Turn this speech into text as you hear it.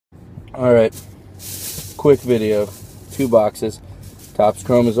Alright, quick video. 2 boxes. Topps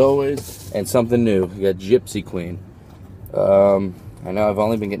Chrome as always, and something new. We got Gypsy Queen. I know I've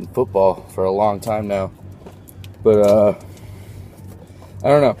only been getting football for a long time now, but I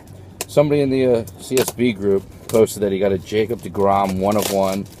don't know. Somebody in the CSB group posted that he got a Jacob deGrom 1 of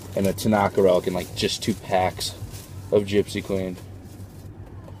 1 and a Tanaka relic in like just 2 packs of Gypsy Queen.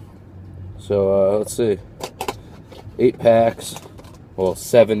 So let's see. 8 packs. Well,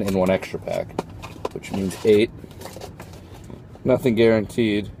 7 in 1 extra pack, which means 8. Nothing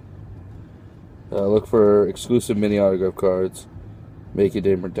guaranteed. Look for exclusive mini autograph cards, make your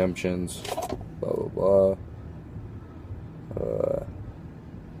name redemptions, blah blah blah.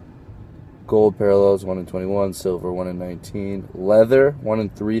 Gold parallels 1 in 21, silver 1 in 19, leather 1 in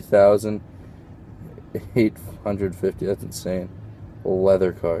 3,850. That's insane.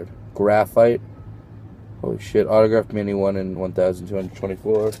 Leather card. Graphite. Holy shit! Autographed mini 1 in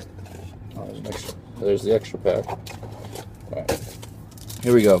 1,224. Oh, there's an extra. There's the extra pack. Alright,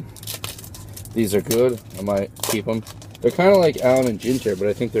 here we go. These are good. I might keep them. They're kind of like Allen and Ginter, but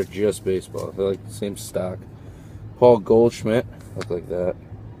I think they're just baseball. They're like the same stock. Paul Goldschmidt, look like that.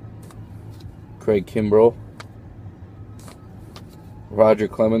 Craig Kimbrell. Roger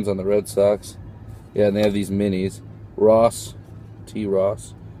Clemens on the Red Sox. Yeah, and they have these minis. Ross, T.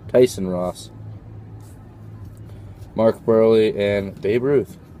 Ross. Tyson Ross. Mark Burley and Babe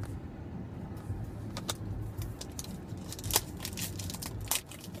Ruth.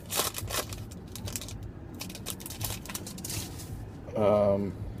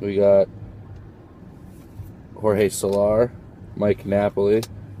 We got Jorge Soler, Mike Napoli.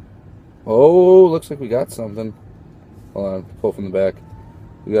 Oh, looks like we got something. Hold on, pull from the back.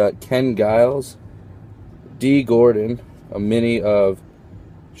 We got Ken Giles, D. Gordon, a mini of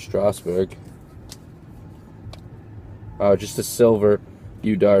Strasburg. Just a silver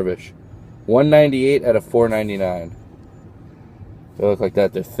Yu Darvish. 198 out of 499. They look like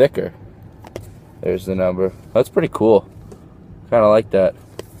that. They're thicker. There's the number. That's pretty cool. Kind of like that.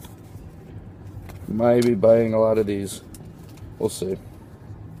 Might be buying a lot of these. We'll see.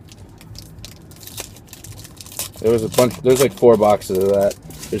 There was a bunch. There's like 4 boxes of that.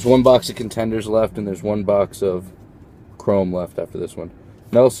 There's 1 box of contenders left, and there's 1 box of Chrome left after this one.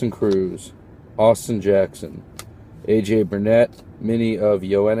 Nelson Cruz, Austin Jackson, AJ Burnett, mini of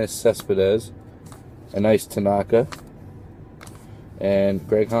Yoenis Cespedes, a nice Tanaka, and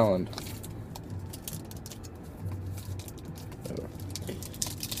Greg Holland.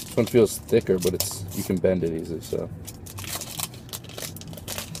 This one feels thicker, but you can bend it easily, so.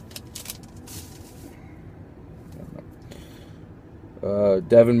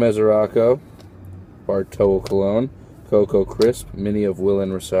 Devin Mesoraco, Bartolo Colon, Coco Crisp, mini of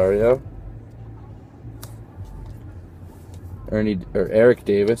Willen Rosario, Eric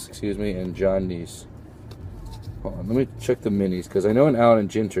Davis, excuse me, and John Neese. Hold on, let me check the minis, because I know in Allen and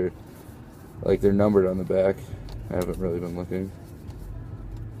Ginter, like, they're numbered on the back. I haven't really been looking.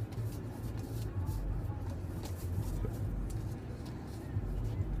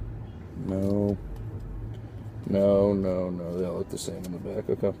 No. They all look the same on the back.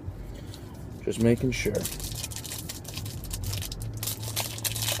 Okay. Just making sure.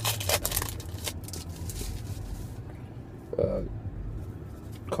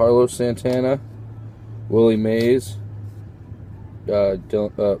 Carlos Santana, Willie Mays,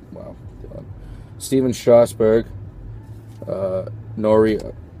 Dylan, Steven Strasburg,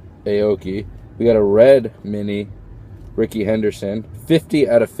 Nori Aoki. We got a red mini, Ricky Henderson, 50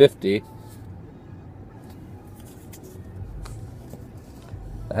 out of 50.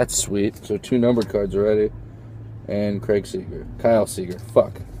 That's sweet. So 2 numbered cards already. And Craig Seager. Kyle Seager.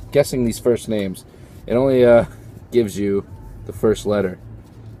 Fuck. Guessing these first names. It only gives you the first letter.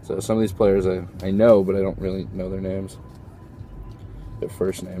 So some of these players I know, but I don't really know their names. Their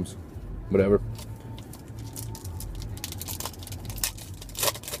first names. Whatever.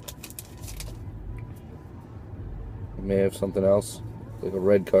 I may have something else. Like a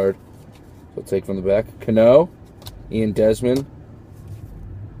red card. So I'll take from the back. Cano. Ian Desmond.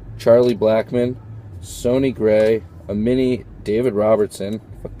 Charlie Blackmon, Sonny Gray, a mini David Robertson,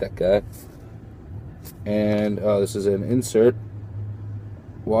 fuck that guy, and this is an insert,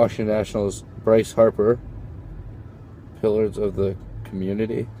 Washington Nationals, Bryce Harper, Pillars of the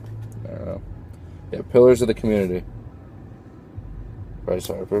Community, I don't know, yeah, Pillars of the Community, Bryce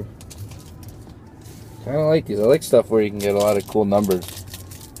Harper. Kind of like these. I like stuff where you can get a lot of cool numbered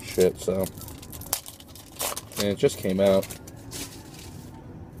shit, so, and it just came out.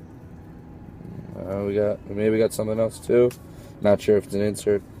 We got something else too. Not sure if it's an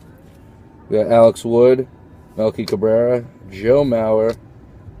insert. We got Alex Wood, Melky Cabrera, Joe Mauer,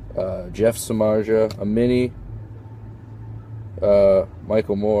 Jeff Samardzija, a mini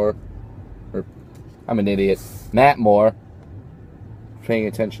Michael Moore, or I'm an idiot, Matt Moore. Paying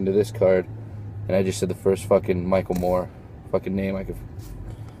attention to this card, and I just said the first fucking Michael Moore fucking name I could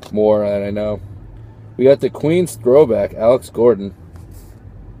more that I know. We got the Queens throwback, Alex Gordon.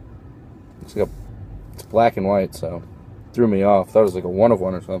 It's black and white, so threw me off. Thought it was like a 1 of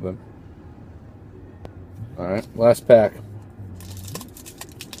 1 or something. Alright, last pack.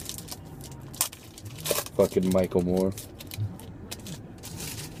 Fucking Michael Moore.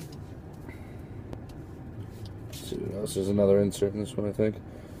 Let's see what else. There's another insert in this one, I think.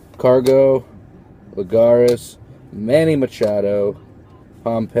 Cargo, Lagares, Manny Machado,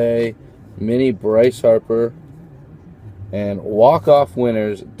 Pompey, mini Bryce Harper, and walk-off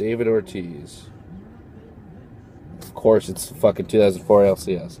winners, David Ortiz. Of course, it's fucking 2004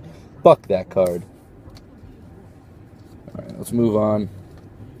 LCS. Fuck that card. Alright, let's move on.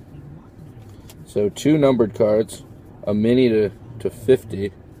 So, 2 numbered cards. A mini to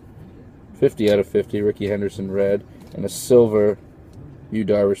 50. 50 out of 50, Ricky Henderson red. And a silver Yu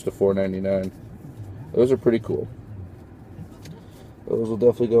Darvish to 499. Those are pretty cool. Those will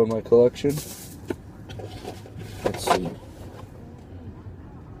definitely go in my collection. Let's see.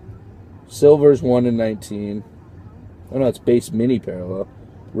 Silver's 1 in 19. Oh no, it's base mini parallel.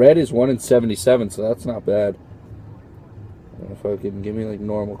 Red is 1 in 77, so that's not bad. I don't know if I can give me like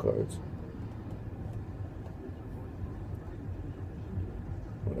normal cards.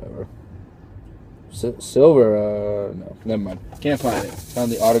 Whatever. Silver, no, never mind. Can't find it.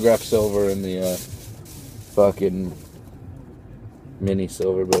 Found the autographed silver and the fucking mini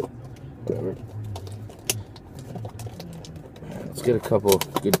silver, but whatever. Let's get a couple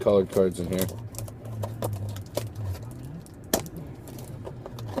good colored cards in here.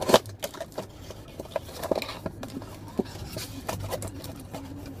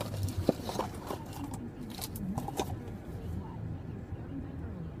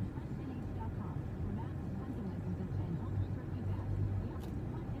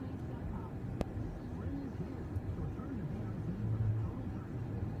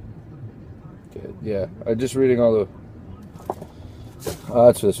 Yeah, I'm just reading all the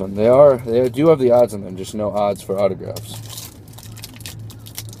odds for this one. They do have the odds on them, just no odds for autographs.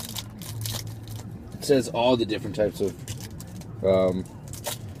 It says all the different types of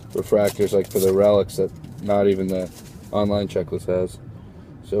refractors, like for the relics that not even the online checklist has.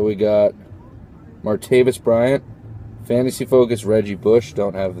 So we got Martavis Bryant, Fantasy Focus Reggie Bush,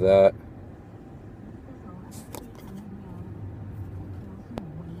 don't have that.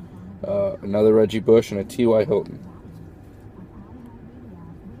 Another Reggie Bush and a T.Y. Hilton.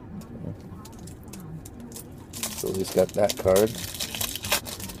 So he's got that card.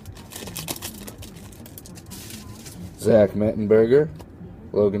 Zach Mettenberger,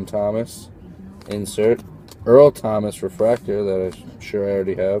 Logan Thomas, insert. Earl Thomas refractor that I'm sure I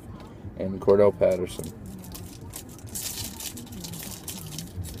already have, and Cordell Patterson.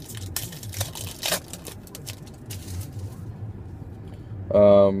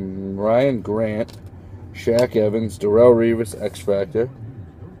 Ryan Grant, Shaq Evans, Darrell Revis, X Factor,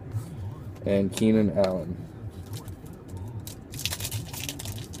 and Keenan Allen.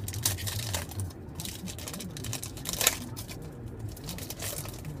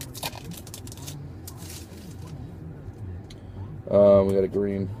 We got a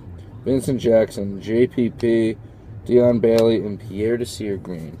green. Vincent Jackson, JPP, Dion Bailey, and Pierre Desir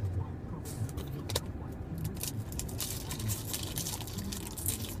green.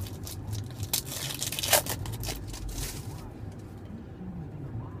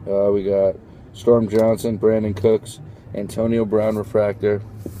 We got Storm Johnson, Brandon Cooks, Antonio Brown refractor,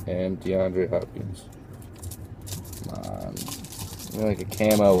 and DeAndre Hopkins. Come on. Like a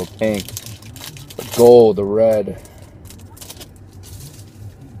camo, a pink, a gold, a red.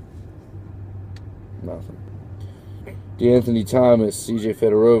 Nothing. DeAnthony Thomas, CJ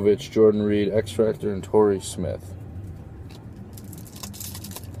Fedorovich, Jordan Reed, X Factor, and Torrey Smith.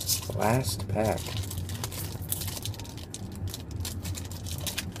 Last pack.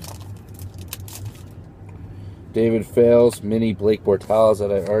 David Fales, mini Blake Bortles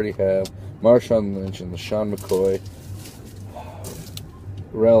that I already have. Marshawn Lynch and LaShawn McCoy.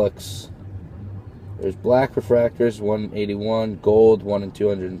 Relics. There's black refractors, 181. Gold, 1 in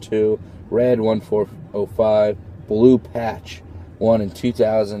 202. Red, 1405. Blue patch, 1 in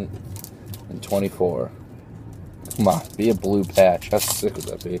 2024. Come on, be a blue patch. How sick would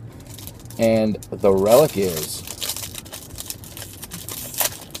that be? And the relic is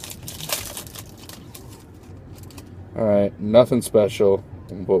alright, nothing special,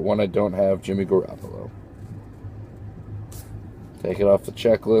 but one I don't have, Jimmy Garoppolo. Take it off the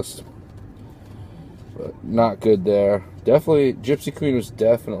checklist. But not good there. Definitely, Gypsy Queen was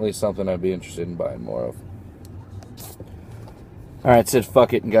definitely something I'd be interested in buying more of. Alright, said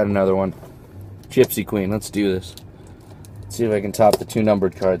fuck it and got another one. Gypsy Queen, let's do this. Let's see if I can top the 2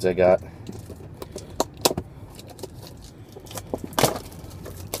 numbered cards I got.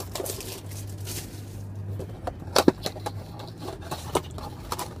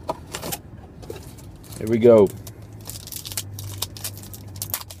 Here we go.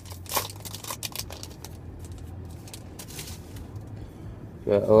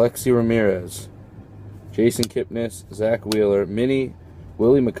 Got Alexi Ramirez, Jason Kipnis, Zach Wheeler, Mini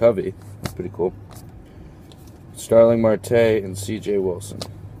Willie McCovey. That's pretty cool. Starling Marte and C.J. Wilson.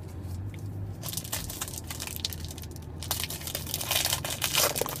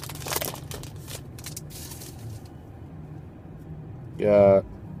 Got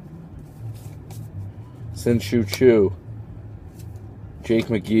Sin-Shu Chu, Jake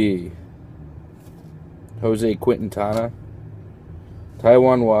McGee, Jose Quintana,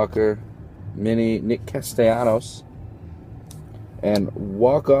 Taiwan Walker, Mini Nick Castellanos, and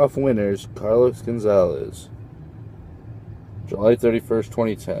walk-off winners Carlos Gonzalez. July 31st,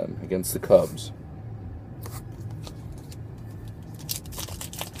 2010, against the Cubs.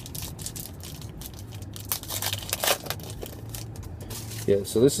 Yeah,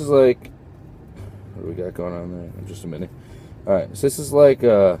 so this is like... What do we got going on there? Just a minute. Alright, so this is like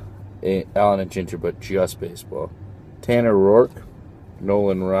Allen and Ginger, but just baseball. Tanner Rourke,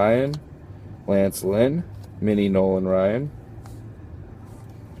 Nolan Ryan, Lance Lynn, Mini Nolan Ryan,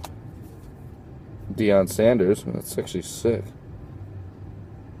 Deion Sanders. That's actually sick.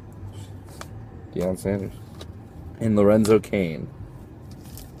 Deion Sanders. And Lorenzo Cain.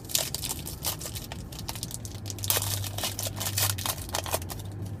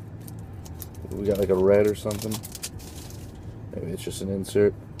 We got like a red or something. Maybe it's just an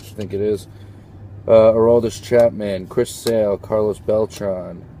insert. I think it is. Aroldis Chapman, Chris Sale, Carlos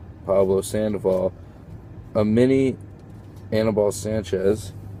Beltran, Pablo Sandoval, a Mini Anibal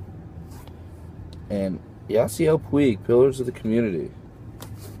Sanchez, and Yasiel Puig, Pillars of the Community.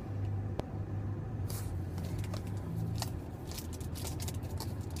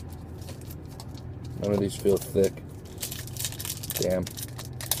 None of these feel thick. Damn.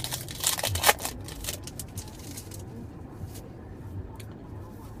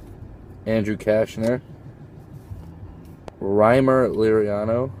 Andrew Kashner, Reimer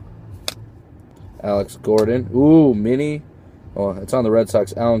Liriano, Alex Gordon. Ooh, Mini. Oh, it's on the Red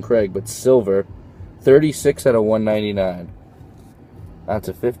Sox. Alan Craig, but silver. 36 out of 199. Not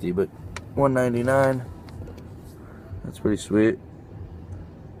to 50, but 199. That's pretty sweet.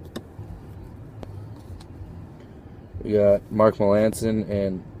 We got Mark Melanson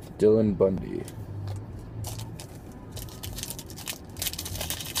and Dylan Bundy.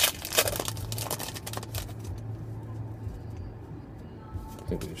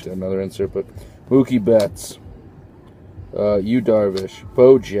 I think we just got another insert, but Mookie Betts, Yu Darvish,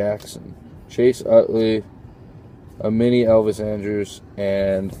 Bo Jackson, Chase Utley, a Mini Elvis Andrews,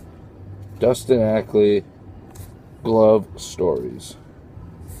 and Dustin Ackley, Glove Stories.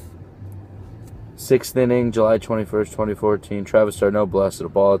 6th inning, July 21st, 2014. Travis d'Arnaud blessed a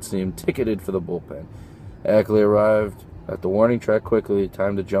ball it seemed ticketed for the bullpen. Ackley arrived at the warning track quickly,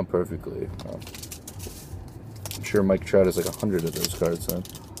 timed to jump perfectly. Oh. I'm sure Mike Trout has like 100 of those cards then.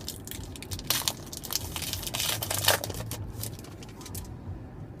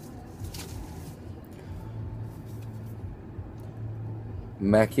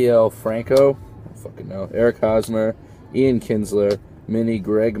 Maciel Franco, I don't fucking know. Eric Hosmer, Ian Kinsler, Mini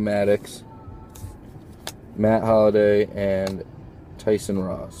Greg Maddux, Matt Holliday, and Tyson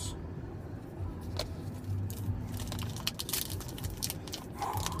Ross.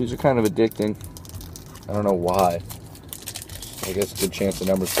 These are kind of addicting. I don't know why. I guess a good chance the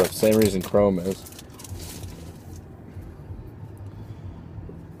number stuff. Same reason Chrome is.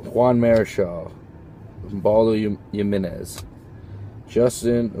 Juan Marichal, Baldo Jimenez,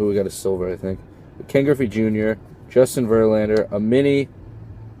 Justin. Oh, we got a silver, I think. Ken Griffey Jr., Justin Verlander, a Mini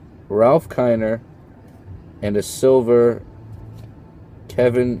Ralph Kiner, and a silver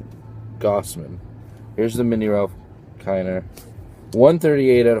Kevin Gossman. Here's the Mini Ralph Kiner.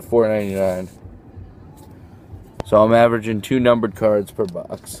 138 out of 499. So I'm averaging 2 numbered cards per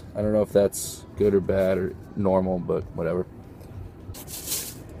box. I don't know if that's good or bad or normal, but whatever.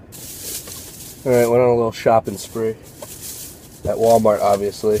 Alright, went on a little shopping spree. At Walmart,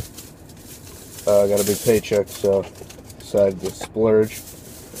 obviously. Got a big paycheck, so decided to splurge.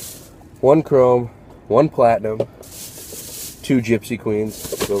 1 Chrome, 1 Platinum, 2 Gypsy Queens.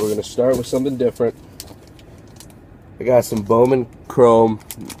 So we're going to start with something different. I got some Bowman Chrome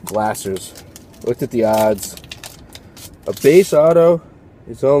Glassers. Looked at the odds. A base auto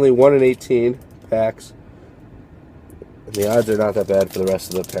is only 1 in 18 packs. And the odds are not that bad for the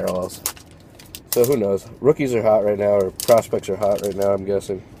rest of the parallels. So who knows? Rookies are hot right now, or prospects are hot right now, I'm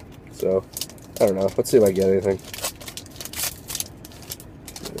guessing. So, I don't know. Let's see if I get anything.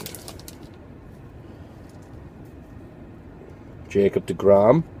 Jacob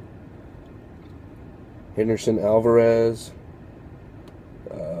deGrom. Henderson Alvarez.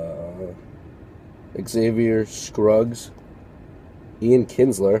 Xavier Scruggs. Ian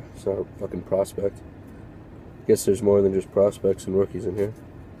Kinsler. It's not a fucking prospect. I guess there's more than just prospects and rookies in here.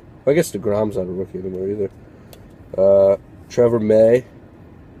 Well, I guess deGrom's not a rookie anymore either. Trevor May.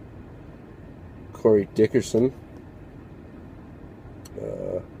 Corey Dickerson.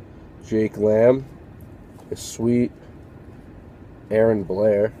 Jake Lamb. A sweet Aaron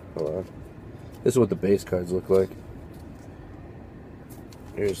Blair. Hold on. This is what the base cards look like.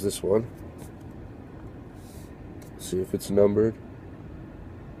 Here's this one. See if it's numbered.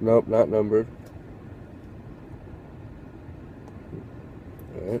 Nope, not numbered.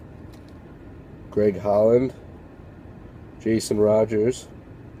 Alright. Greg Holland. Jason Rogers.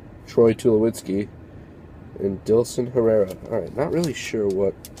 Troy Tulowitzki. And Dilson Herrera. Alright, not really sure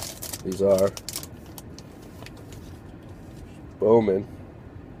what these are. Bowman.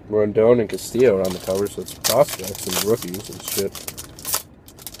 Rondon and Castillo are on the cover, so it's prospects and rookies and shit.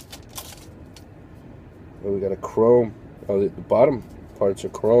 And we got a chrome. Oh, the bottom parts are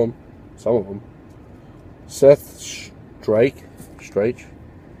chrome. Some of them. Seth Strike.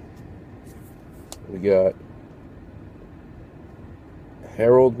 We got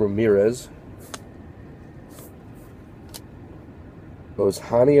Harold Ramirez.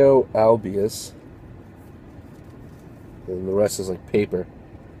 Oshanio Albius. And the rest is like paper.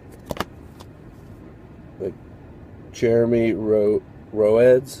 Like Jeremy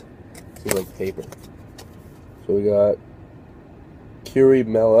Roeds. Seems like paper. So we got Kiri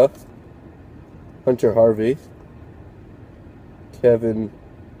Mella, Hunter Harvey, Kevin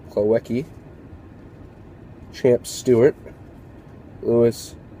Plawecki, Champ Stewart,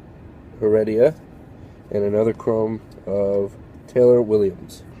 Louis Heredia, and another chrome of Taylor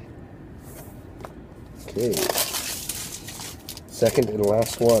Williams. Okay. Second and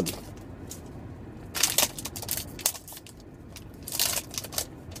last one.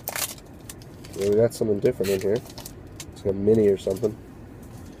 Yeah, we got something different in here. It's like a mini or something.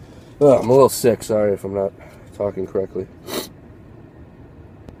 Oh, I'm a little sick. Sorry if I'm not talking correctly.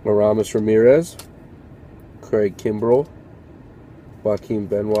 Aramis Ramirez, Craig Kimbrell, Joaquin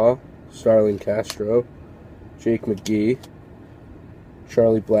Benoit, Starling Castro, Jake McGee,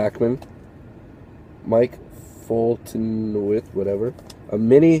 Charlie Blackmon, Mike Fulton with whatever, a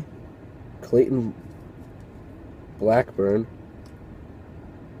mini Clayton Blackburn.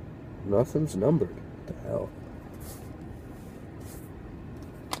 Nothing's numbered. What the hell?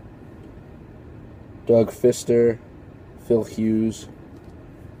 Doug Fister, Phil Hughes,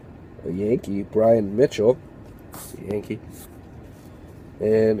 a Yankee, Brian Mitchell, a Yankee,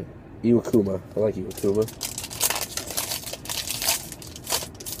 and Iwakuma. I like Iwakuma.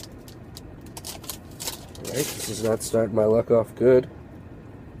 Alright, this is not starting my luck off good.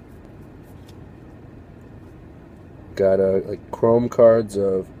 Got like chrome cards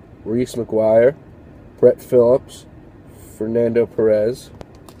of Reese McGuire, Brett Phillips, Fernando Perez,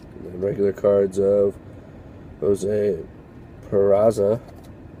 and then regular cards of Jose Peraza,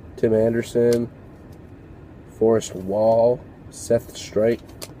 Tim Anderson, Forrest Wall, Seth Strike,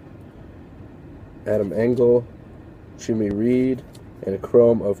 Adam Engel, Jimmy Reed, and a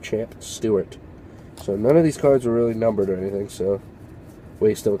chrome of Champ Stewart. So none of these cards were really numbered or anything, so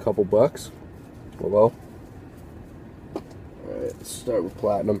waste of a couple bucks. Well. Alright, let's start with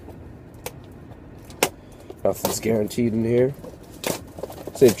Platinum. Nothing's guaranteed in here.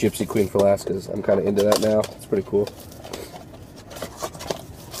 Save Gypsy Queen for last because I'm kind of into that now. It's pretty cool.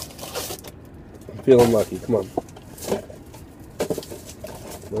 I'm feeling lucky. Come on.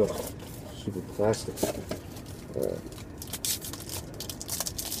 Ugh, super plastic. Alright.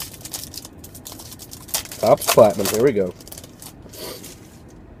 Topps Platinum. Here we go.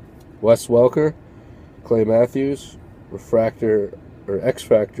 Wes Welker, Clay Matthews, Refractor or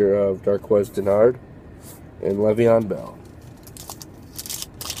X-Factor of Darqueze Denard, and Le'Veon Bell.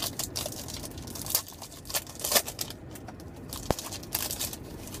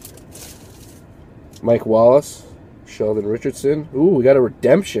 Mike Wallace, Sheldon Richardson. Ooh, we got a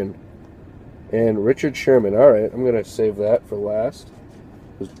redemption. And Richard Sherman. Alright, I'm going to save that for last.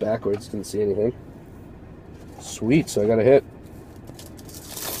 It was backwards, didn't see anything. Sweet, so I got a hit.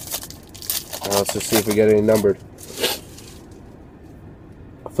 Now let's just see if we get any numbered.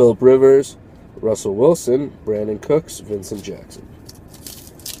 Phillip Rivers, Russell Wilson, Brandon Cooks, Vincent Jackson.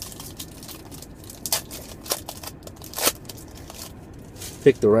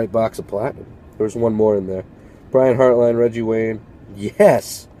 Picked the right box of platinum. There was one more in there. Brian Hartline, Reggie Wayne.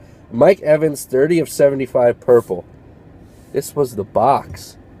 Yes! Mike Evans, 30 of 75 purple. This was the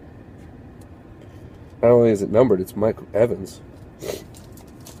box. Not only is it numbered, it's Mike Evans.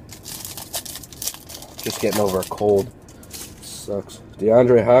 Just getting over a cold. Sucks.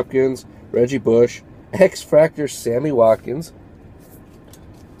 DeAndre Hopkins, Reggie Bush, X Factor Sammy Watkins.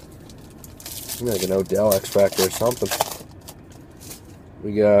 Like an Odell X Factor or something.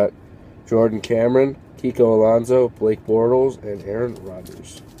 We got Jordan Cameron, Kiko Alonso, Blake Bortles, and Aaron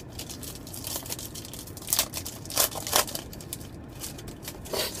Rodgers.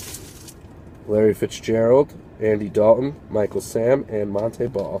 Larry Fitzgerald, Andy Dalton, Michael Sam, and Monte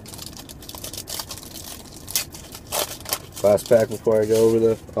Ball. Last pack before I go over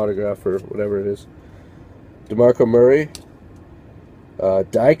the autograph or whatever it is. DeMarco Murray,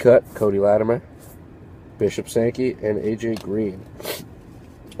 die cut, Cody Latimer, Bishop Sankey, and AJ Green.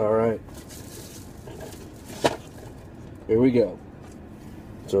 All right. Here we go.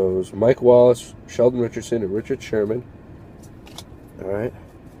 So it was Mike Wallace, Sheldon Richardson, and Richard Sherman. All right.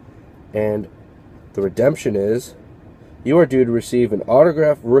 And the redemption is, you are due to receive an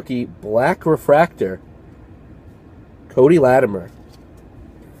autographed rookie black refractor, Cody Latimer.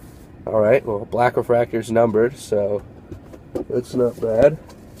 All right. Well, black refractor's numbered, so that's not bad.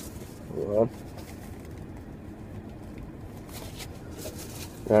 Hold on.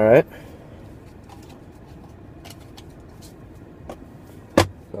 All right.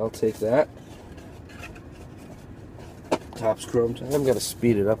 I'll take that. Topps Chrome time. I'm going to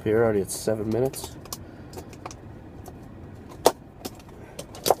speed it up here. Already at 7 minutes.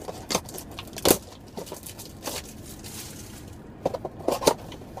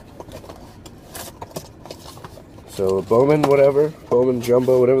 So Bowman, whatever. Bowman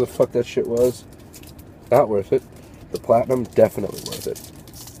Jumbo, whatever the fuck that shit was. Not worth it. The Platinum, definitely worth it.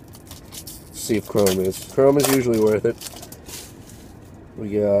 Let's see if Chrome is. Chrome is usually worth it. We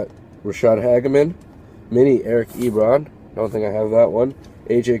got Rashad Hageman, Mini Eric Ebron. Don't think I have that one.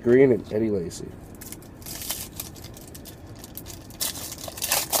 AJ Green and Eddie Lacy.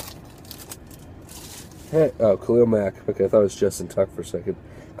 Hey, oh, Khalil Mack. Okay, I thought it was Justin Tuck for a second.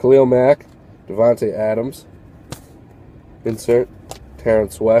 Khalil Mack, Devontae Adams, insert,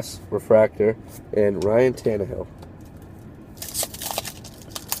 Terrence West, refractor, and Ryan Tannehill.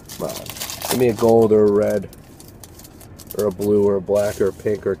 Come on. Give me a gold or a red, or a blue or a black or a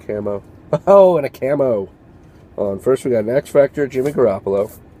pink or a camo. Oh, and a camo. First, we got an X Factor, Jimmy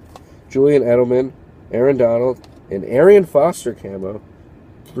Garoppolo, Julian Edelman, Aaron Donald, and Arian Foster camo.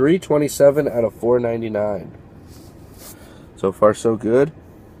 327 out of 499. So far, so good.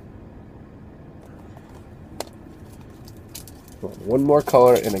 One more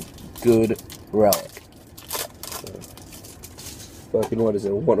color and a good relic. Fucking, what is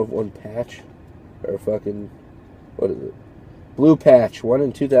it? A 1/1 patch? Or fucking, what is it? Blue patch, 1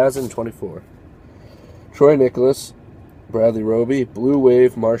 in 2024. Troy Nicholas, Bradley Roby, Blue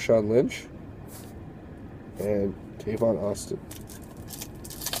Wave, Marshawn Lynch, and Tavon Austin.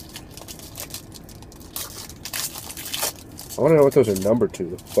 I want to know what those are numbered to,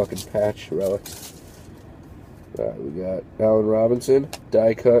 the fucking patch relics. Alright, we got Allen Robinson,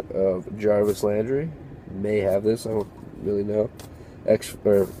 die cut of Jarvis Landry. May have this, I don't really know.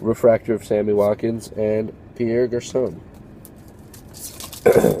 Refractor of Sammy Watkins and Pierre Garçon.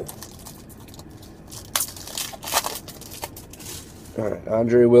 Alright,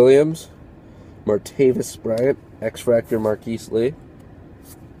 Andre Williams, Martavis Bryant, X-Factor Marquise Lee,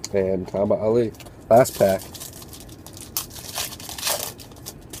 and Tamba Ali. Last pack.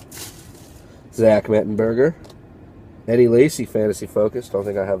 Zach Mettenberger, Eddie Lacy, Fantasy Focus. Don't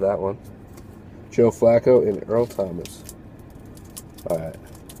think I have that one. Joe Flacco and Earl Thomas. Alright.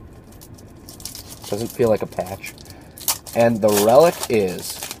 Doesn't feel like a patch. And the relic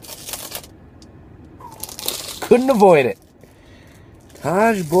is... couldn't avoid it.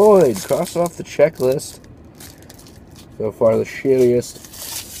 Taj Boyd, crossed off the checklist. So far, the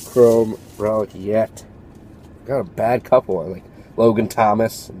shittiest Chrome relic yet. Got a bad couple, like Logan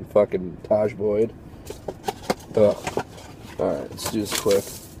Thomas and fucking Taj Boyd. Ugh. Alright, let's do this quick.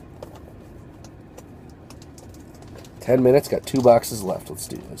 10 minutes, got 2 boxes left. Let's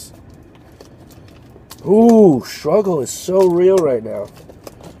do this. Ooh, struggle is so real right now.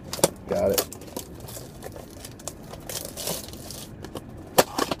 Got it.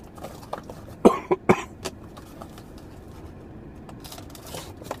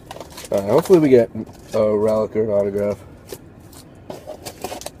 Alright, hopefully we get a relic or an autograph.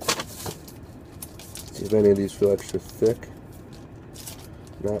 See if any of these feel extra thick.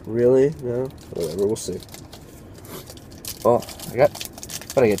 Not really, no. Whatever, we'll see. Oh,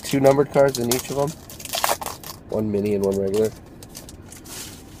 I get 2 numbered cards in each of them. 1 mini and 1 regular.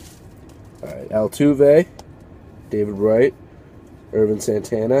 Alright, Altuve, David Wright, Irvin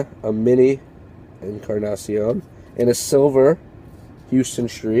Santana, a mini Encarnacion, and a silver Houston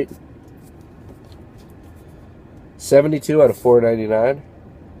Street. 72 out of 499.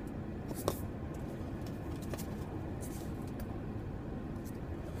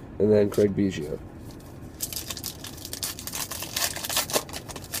 And then Craig Biggio.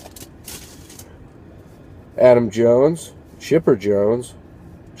 Adam Jones, Chipper Jones,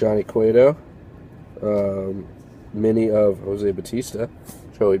 Johnny Cueto, mini of Jose Bautista,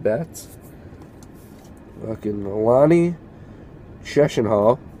 Joey Bats, fucking Lonnie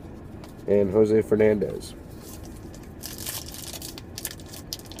Sheshenhall, and Jose Fernandez.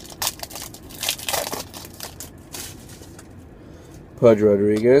 Pudge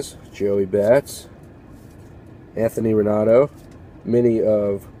Rodriguez, Joey Bats, Anthony Renato, mini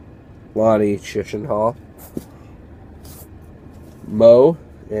of Lonnie Sheshenhall, Mo,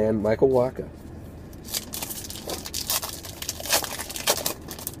 and Michael Wacha.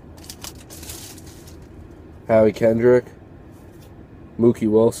 Howie Kendrick, Mookie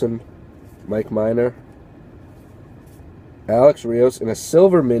Wilson, Mike Minor, Alex Rios, and a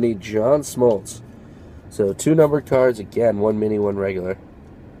silver mini John Smoltz. So 2 numbered cards, again, 1 mini, 1 regular.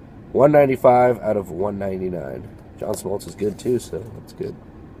 195 out of 199. John Smoltz is good too, so that's good.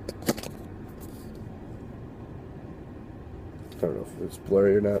 I don't know if it's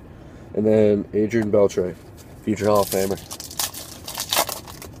blurry or not. And then Adrian Beltre, future Hall of Famer.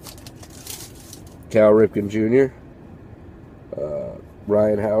 Cal Ripken Jr.,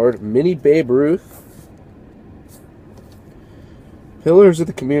 Ryan Howard, mini Babe Ruth, Pillars of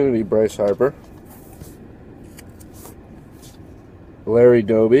the Community, Bryce Harper, Larry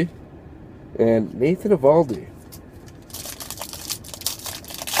Doby, and Nathan Eovaldi.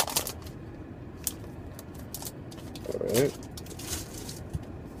 Alright.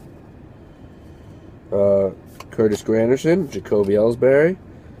 Curtis Granderson, Jacoby Ellsbury,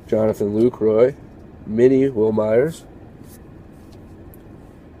 Jonathan Lucroy, mini Will Myers,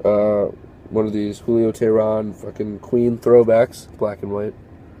 one of these Julio Teheran fucking Queen throwbacks, black and white.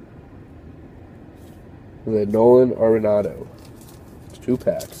 And then Nolan Arenado. It's 2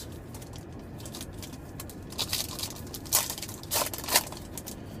 packs.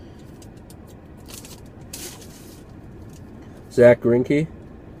 Zach Greinke,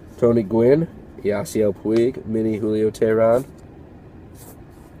 Tony Gwynn, Yasiel Puig, mini Julio Teheran,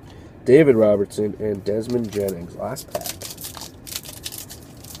 David Robertson, and Desmond Jennings. Last pack.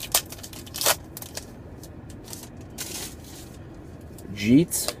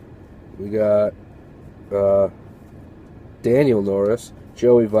 Jeets. We got Daniel Norris,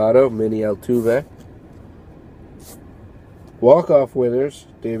 Joey Votto, mini Altuve. Walk-off winners,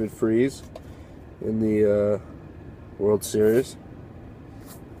 David Freese in the World Series.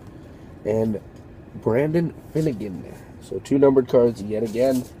 And Brandon Finnegan. So 2 numbered cards yet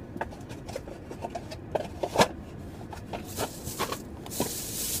again.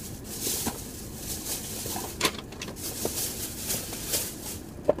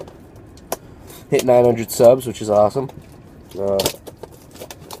 Hit 900 subs, which is awesome. I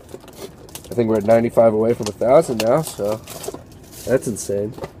think we're at 95 away from 1,000 now, so that's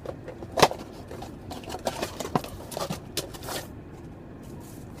insane.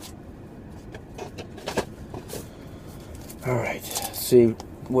 Alright, see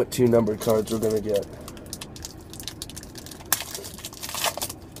what 2 numbered cards we're going to get.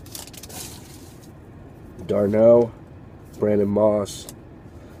 Darno, Brandon Moss,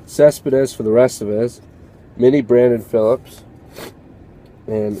 Cespedes for the rest of us, mini Brandon Phillips,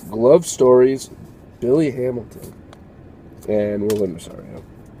 and Glove Stories, Billy Hamilton, and Will Rosario.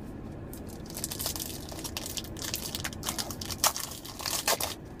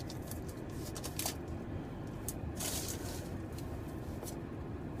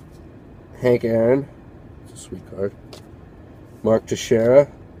 Hank Aaron, it's a sweet card. Mark Teixeira,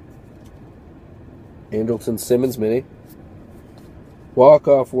 Andrelton Simmons mini.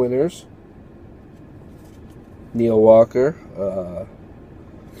 Walk-off winners, Neil Walker,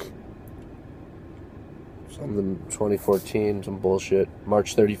 something 2014, some bullshit,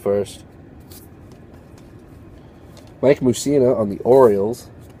 March 31st. Mike Mussina on the Orioles,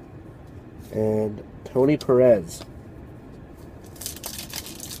 and Tony Perez.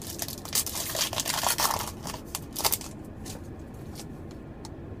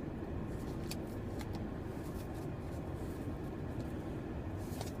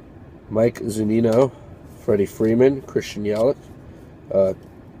 Mike Zunino, Freddie Freeman, Christian Yelich,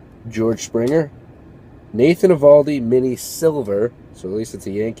 George Springer, Nathan Eovaldi, Mini Silver, so at least it's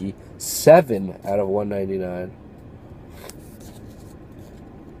a Yankee, 7 out of 199.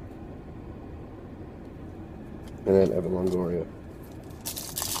 And then Evan Longoria.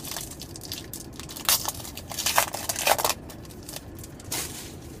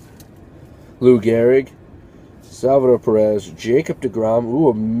 Lou Gehrig, Salvador Perez, Jacob deGrom, ooh,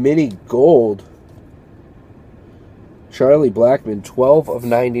 a mini gold. Charlie Blackmon, 12 of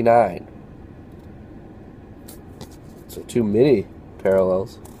 99. So 2 mini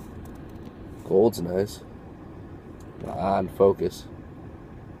parallels. Gold's nice. On focus.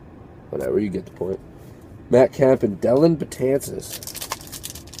 Whatever, you get the point. Matt Kemp and Dellin Betances.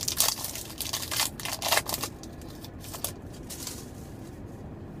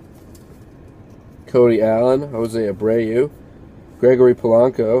 Cody Allen, Jose Abreu, Gregory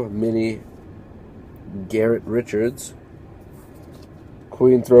Polanco, mini Garrett Richards,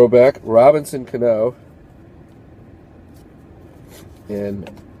 Queen throwback, Robinson Cano,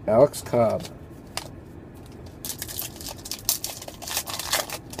 and Alex Cobb.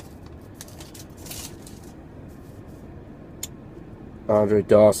 Andre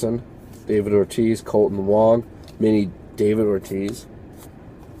Dawson, David Ortiz, Colton Wong, mini David Ortiz,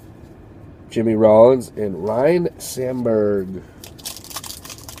 Jimmy Rollins, and Ryan Sandberg.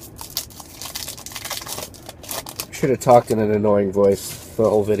 Should have talked in an annoying voice for the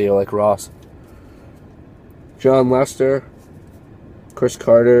whole video like Ross. John Lester, Chris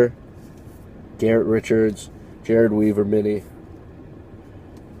Carter, Garrett Richards, Jared Weaver mini,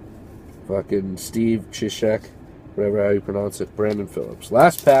 fucking Steve Cishek, whatever how you pronounce it, Brandon Phillips.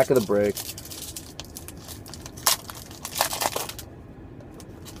 Last pack of the break.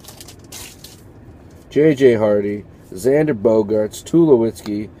 J.J. Hardy, Xander Bogaerts,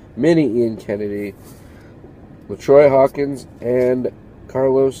 Tulowitzki, mini Ian Kennedy, LaTroy Hawkins, and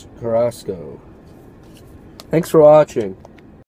Carlos Carrasco. Thanks for watching.